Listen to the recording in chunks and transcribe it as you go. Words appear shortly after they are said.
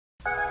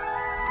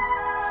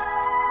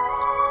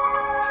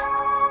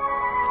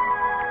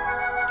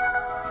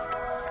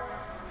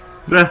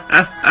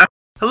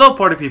Hello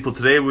party people,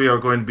 today we are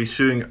going to be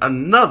shooting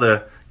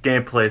another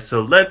gameplay,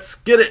 so let's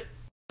get it!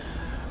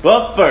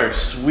 But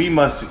first, we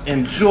must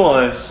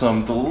enjoy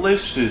some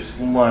delicious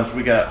lunch.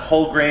 We got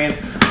whole grain,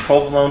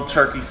 provolone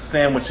turkey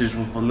sandwiches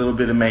with a little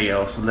bit of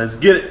mayo, so let's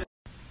get it!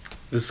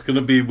 This is gonna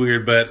be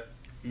weird, but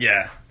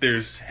yeah,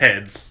 there's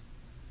heads.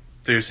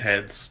 There's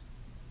heads.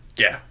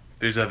 Yeah,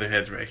 there's other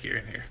heads right here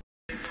and here.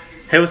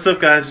 Hey, what's up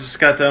guys? Just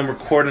got done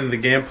recording the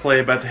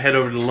gameplay, about to head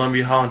over to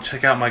Lumbee Hall and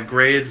check out my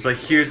grades, but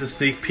here's a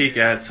sneak peek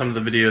at some of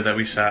the video that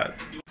we shot.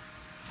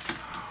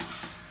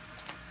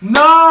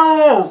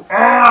 No!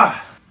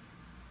 Ah!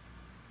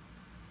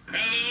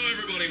 Hello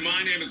everybody,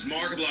 my name is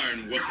Markiplier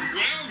and well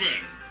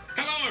then,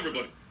 hello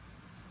everybody.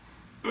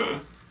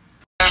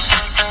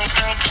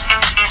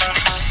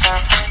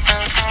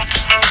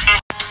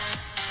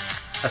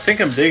 I think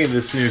I'm digging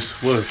this new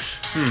swoosh.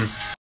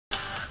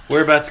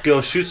 We're about to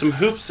go shoot some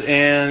hoops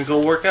and go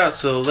work out,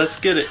 so let's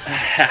get it.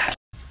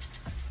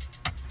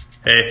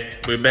 Hey,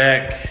 we're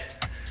back.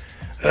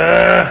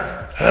 Oh!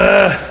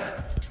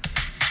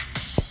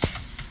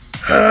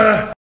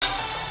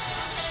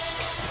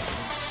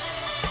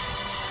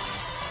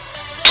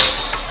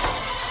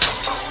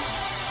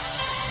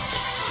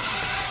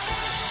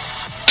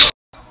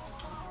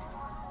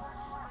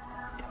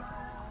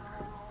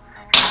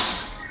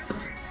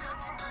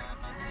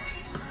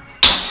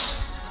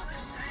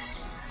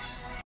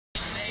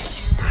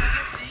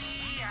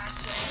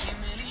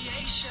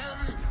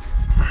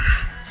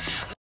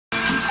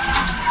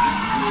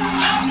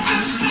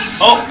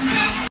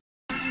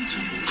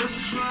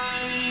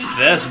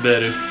 That's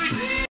better.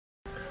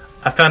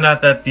 I found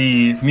out that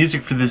the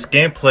music for this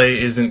gameplay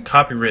isn't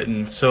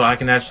copywritten, so I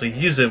can actually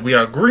use it. We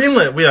are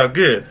greenlit. We are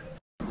good.